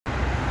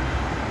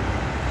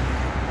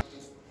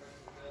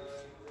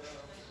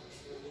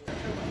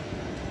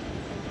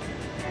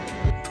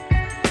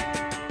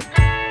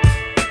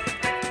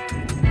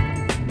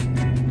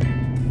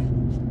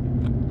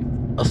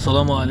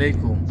আসসালামু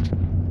আলাইকুম।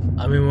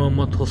 আমি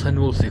মোহাম্মদ হোসেন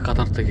বলছি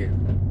কাতার থেকে।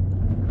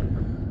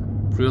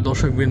 প্রিয়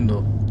দর্শকবৃন্দ,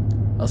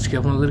 আজকে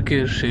আপনাদেরকে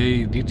সেই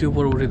দ্বিতীয়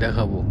পর্বটি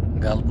দেখাবো,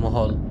 গালফ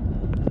মহল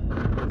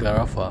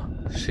গারাফা,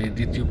 সেই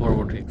দ্বিতীয়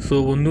পর্বটি। সো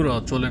বন্ধুরা,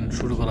 চলেন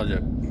শুরু করা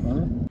যাক।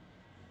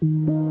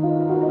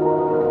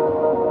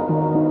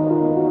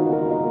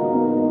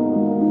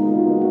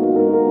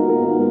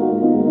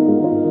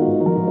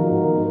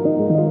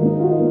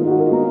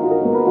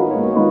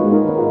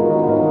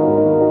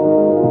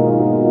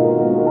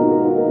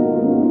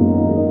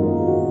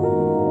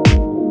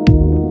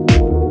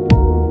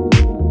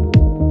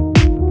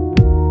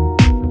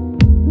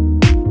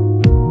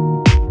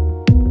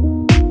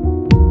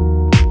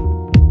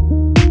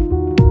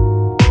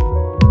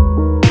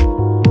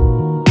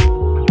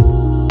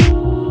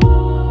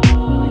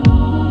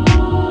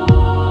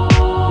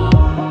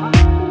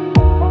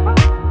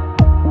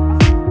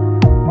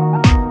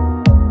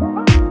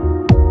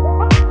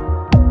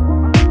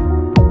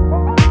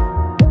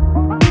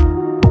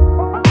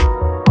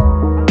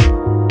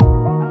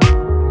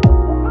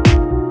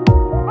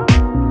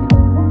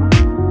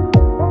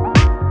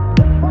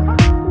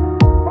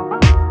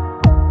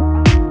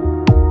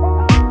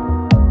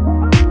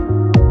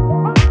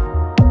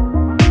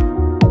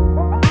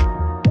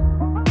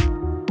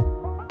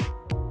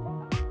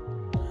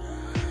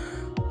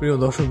 প্রিয়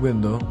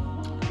দর্শকবৃন্দ,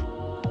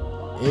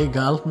 এই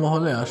গালফ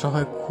মহলে আসা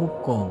হয় খুব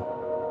কম,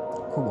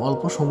 খুব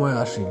অল্প সময়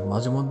আসি,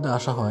 মাঝে মধ্যে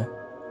আসা হয়,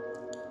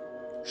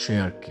 সে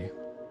আর কি।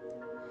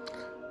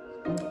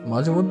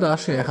 মাঝে মধ্যে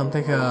আসি, এখান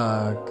থেকে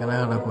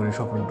কেনাকাটা করি,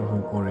 শপিং টপিং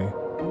করি,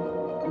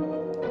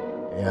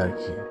 এই আর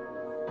কি।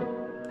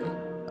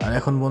 আর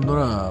এখন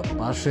বন্ধুরা,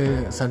 পাশে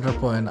সেন্টার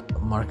পয়েন্ট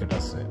মার্কেট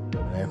আছে,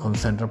 এখন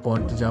সেন্টার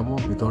পয়েন্টে যাব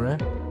ভিতরে।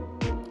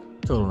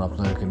 চলুন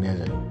আপনাদেরকে নিয়ে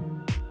যাই।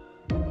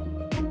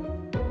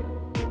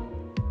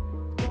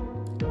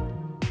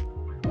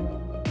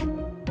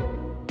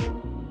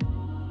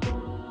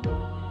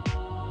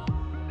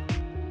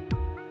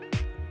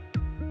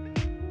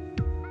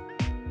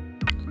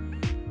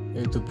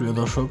 এই তো প্রিয়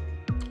দর্শক,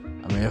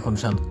 আমি এখন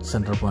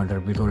সেন্টার পয়েন্টের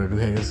ভিতরে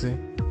ঢুকে গেছি।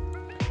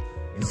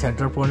 এই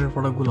সেন্টার পয়েন্টের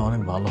প্রোডাক্টগুলো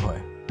অনেক ভালো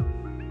হয়,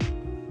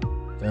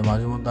 তাই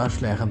মাঝে মধ্যে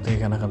আসলে এখান থেকে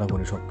কেনাকাটা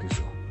করি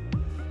সবকিছু।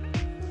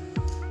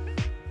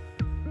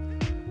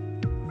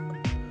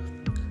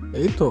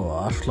 এই তো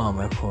আসলাম,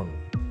 এখন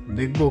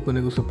দেখবো কোনো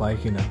কিছু পাই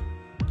কিনা।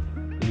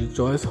 যদি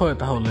চয়েস হয়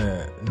তাহলে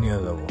নিয়ে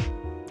যাব,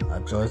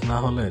 আর চয়েস না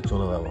হলে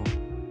চলে যাব।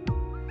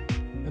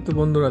 এই তো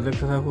বন্ধুরা,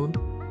 দেখতে থাকুন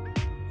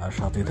আর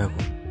সাথেই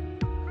থাকুন।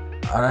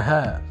 আর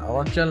হ্যাঁ,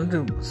 আমার চ্যানেলটি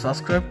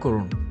সাবস্ক্রাইব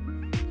করুন।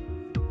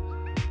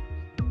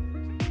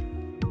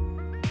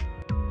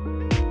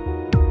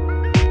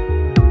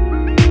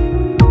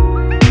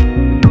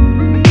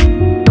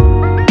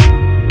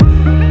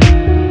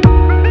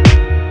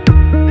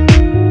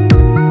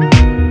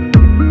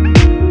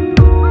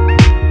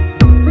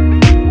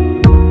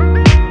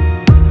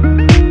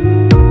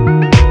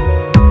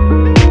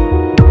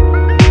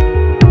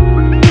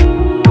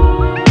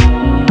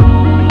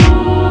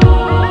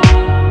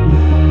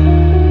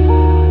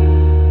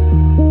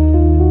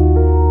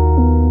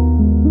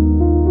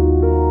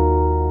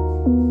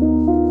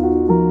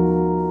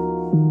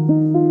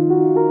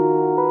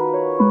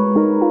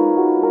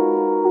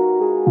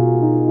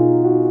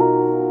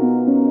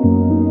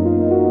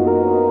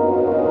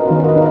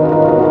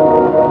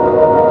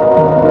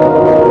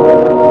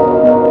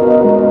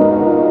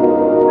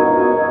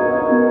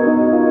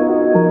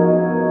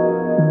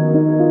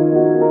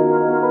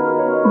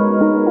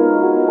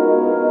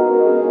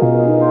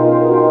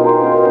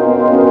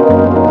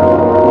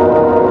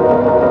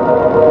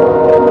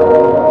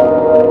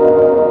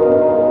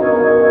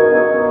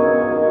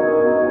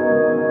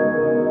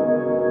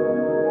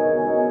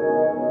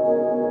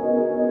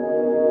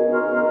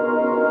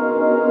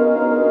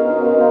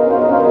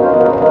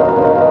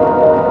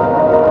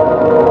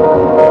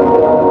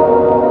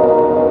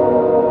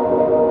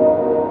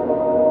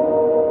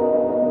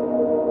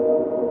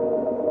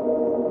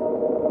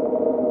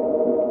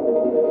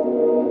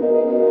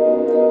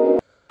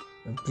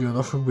 প্রিয়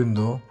দর্শকবৃন্দ,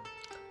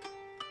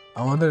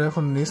 আমাদের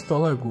এখন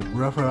নিচতলায়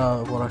ঘোরাফেরা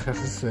করা শেষ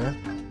হচ্ছে।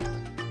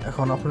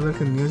 এখন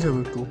আপনাদেরকে নিয়ে যাবো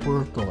একটু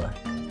উপরের তলায়,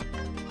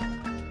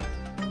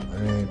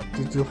 মানে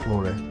তৃতীয়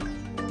ফ্লোরে।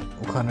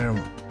 ওখানে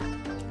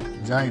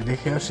যাই,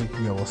 দেখে আসি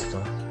কি অবস্থা।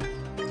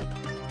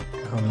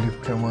 এখন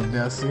লিফটের মধ্যে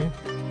আছি।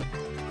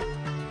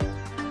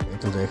 এই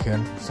তো দেখেন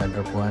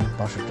সেন্টার পয়েন্ট,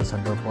 পাশে একটা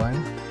সেন্টার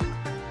পয়েন্ট।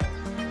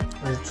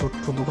 এই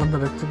ছোট্ট দোকানটা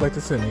দেখতে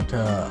পাইতেছেন,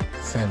 এটা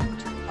সেন্ট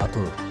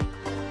আতর,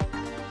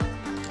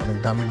 অনেক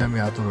দামি দামি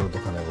আতরের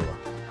দোকান এগুলো।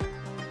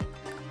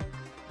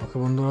 ওকে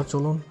বন্ধুরা,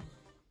 চলুন।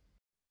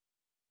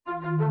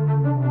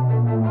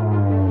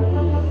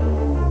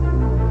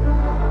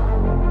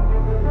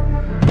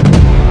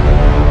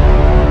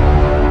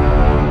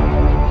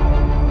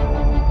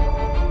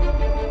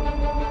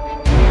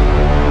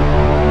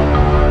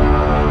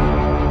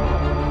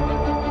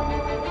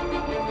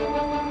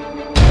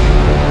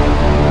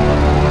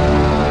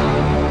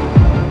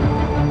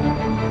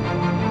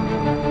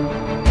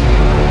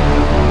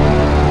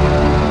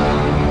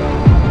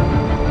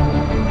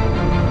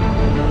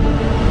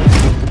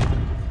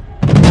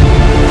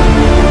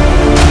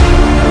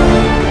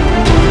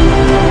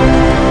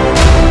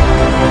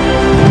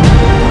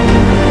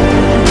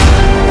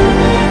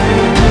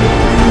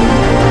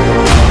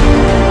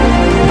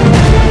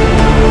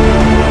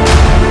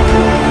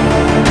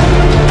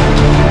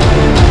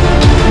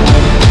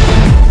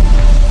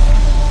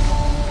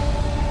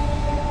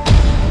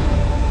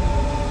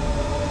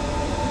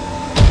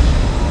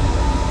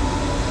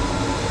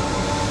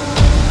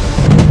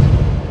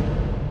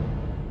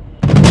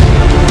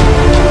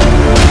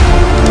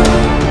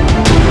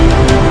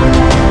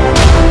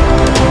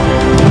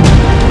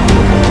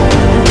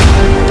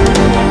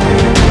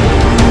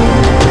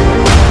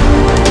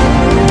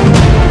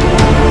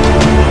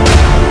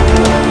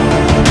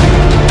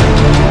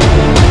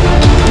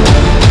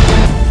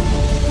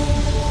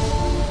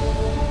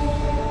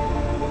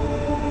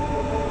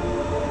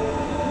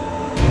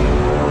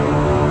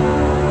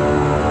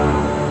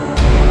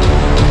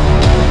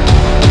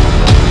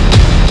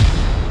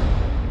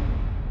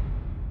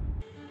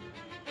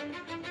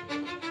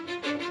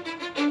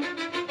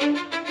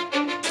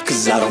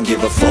 Cause I don't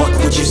give a fuck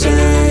what you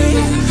say.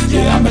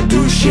 Yeah, I'ma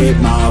do shit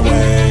my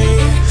way.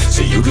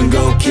 So you can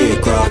go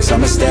kick rocks,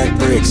 I'ma stack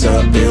bricks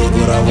up, build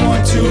what I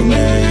want to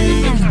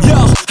make. Yo,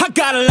 I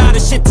got a lot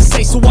of shit to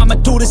say, so I'ma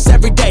do this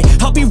every day.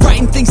 I'll be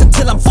writing things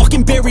until I'm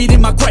fucking buried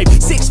in my grave.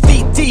 6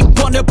 feet deep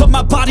under, but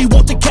my body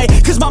won't decay.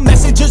 Cause my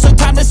messages are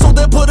timeless, so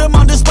they'll put them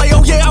on display.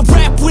 Oh yeah, I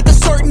rap with a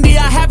certainty,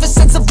 I have a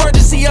sense of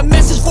urgency. A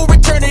message for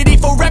eternity,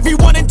 for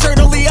everyone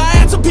internally. I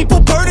had some people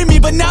burning me,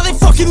 but now they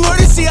fucking learn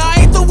to see I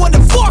ain't the one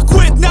to fuck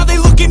with, now they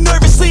looking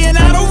nervously. And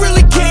I don't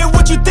really care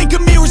what you think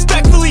of me,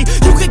 respectfully.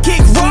 You can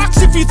kick rocks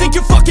if you think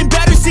you're fucking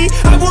better, see.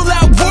 I will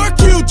outwork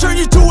you, turn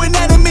you to an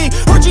enemy.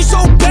 Hurt you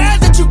so bad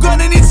that you're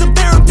gonna need some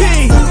therapy.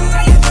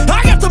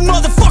 I got the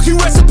motherfucking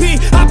recipe,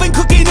 I've been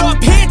cooking up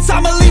hits,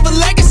 I'ma leave a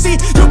legacy.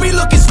 You'll be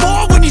looking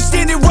small when you're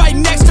standing right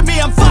next to me.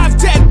 I'm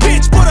 5'10",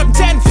 bitch, but I'm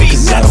 10 feet.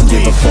 Cause I don't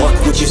give a fuck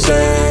what you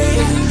say.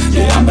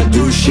 Yeah, I'ma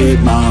do shit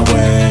my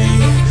way.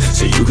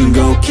 So you can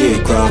go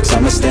kick rocks,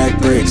 I'ma stack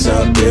bricks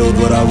up, build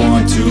what I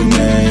want to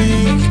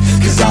make.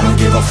 Cause I don't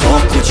give a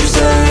fuck what you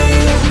say.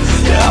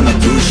 Yeah, I'ma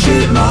do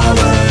shit my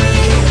way.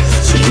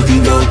 So you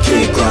can go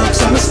kick rocks,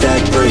 I'ma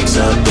stack bricks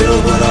up,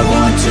 build what I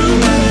want to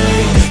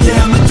make.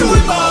 Yeah, I'ma do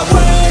it my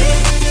way.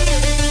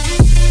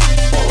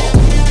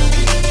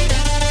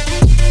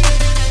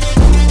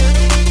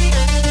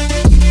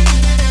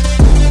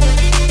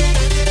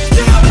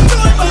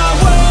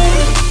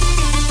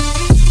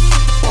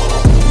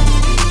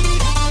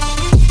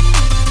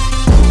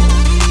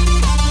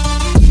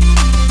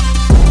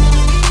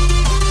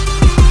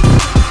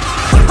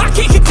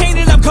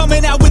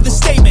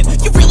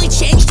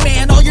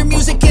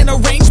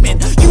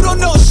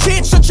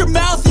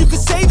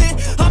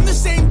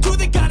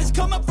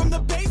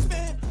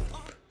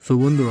 So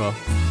বন্ধুরা,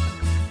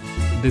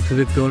 দেখতে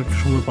দেখতে অনেকটা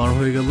সময় পার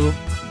হয়ে গেল।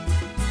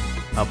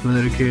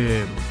 আপনাদেরকে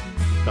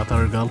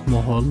কাতার Gulf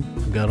মহল,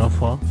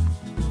 গারাফা,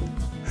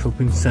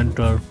 shopping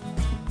centre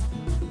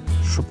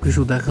সব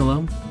কিছু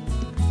দেখালাম।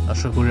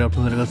 আশা করি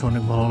আপনাদের কাছে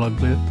অনেক ভালো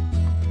লাগবে।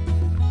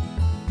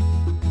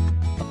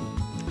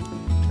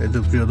 এই তো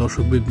প্রিয়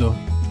দর্শকবৃন্দ,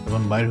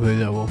 এখন বাইরে হয়ে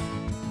যাব।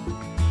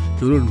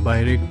 চলুন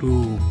বাইরে একটু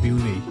ভিউ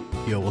নেই,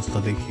 কি অবস্থা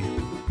দেখি।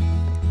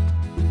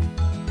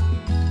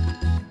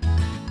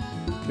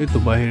 এই তো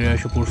বাইরে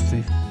এসে পড়ছি,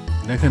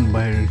 দেখেন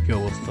বাইরের কি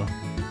অবস্থা।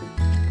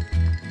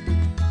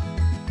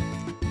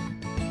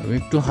 আমি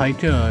একটু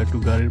হাইটা একটু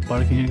গাড়ির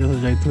পার্কিং এর কাছে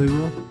যাইতে হইব,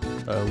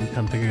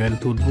 ওইখান থেকে গাড়ি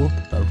তুলবো,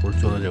 তারপর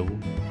চলে যাব।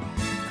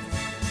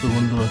 তো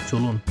বন্ধুরা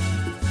চলুন।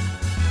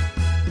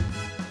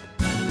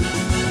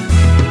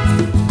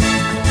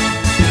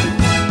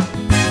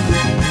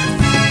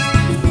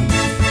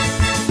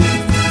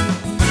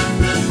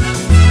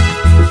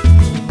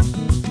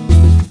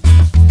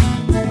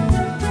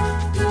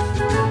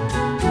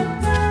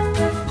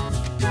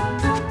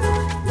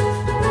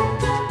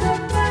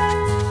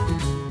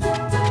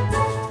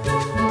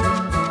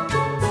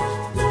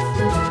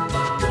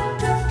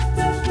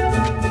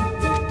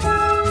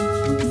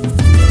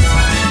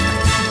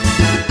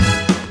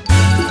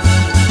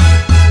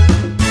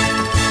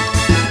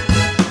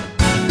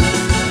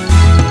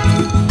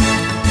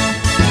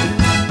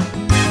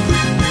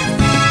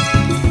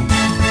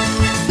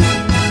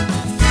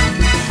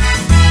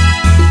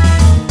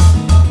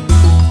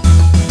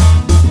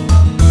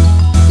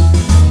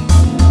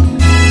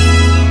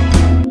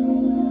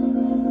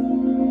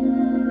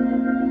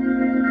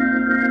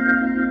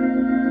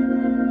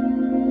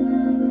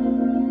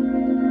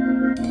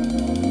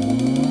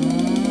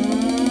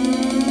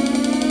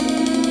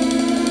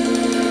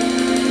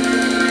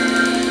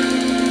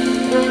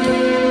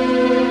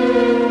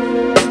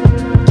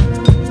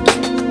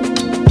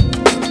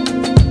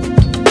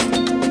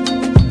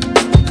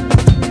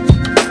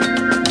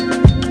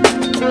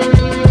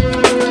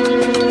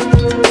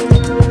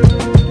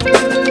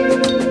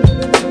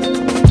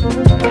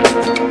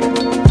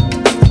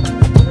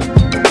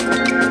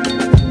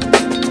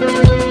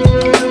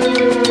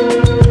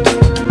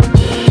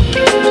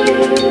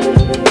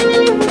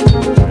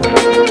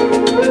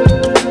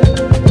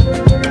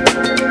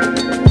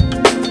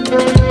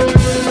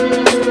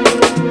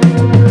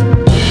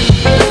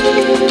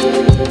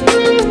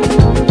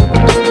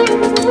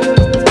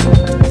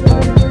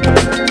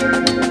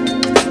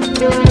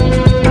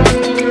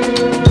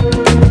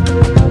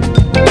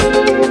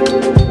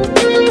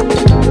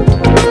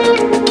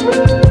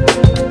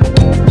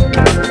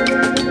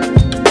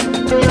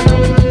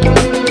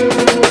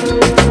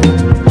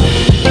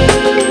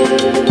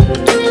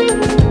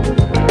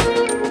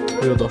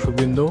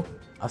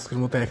 আজকের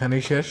মতো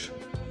এখানেই শেষ।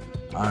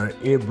 আর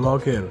এই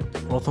ব্লগের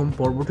প্রথম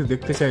পর্বটি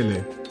দেখতে চাইলে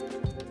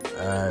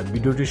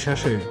ভিডিওটির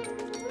শেষে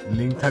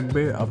লিঙ্ক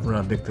থাকবে, আপনারা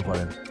দেখতে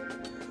পারেন।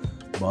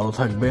 ভালো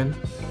থাকবেন,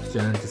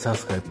 চ্যানেলটি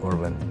সাবস্ক্রাইব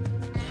করবেন।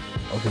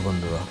 ওকে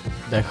বন্ধুরা,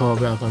 দেখা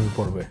হবে আগামী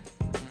পর্বে।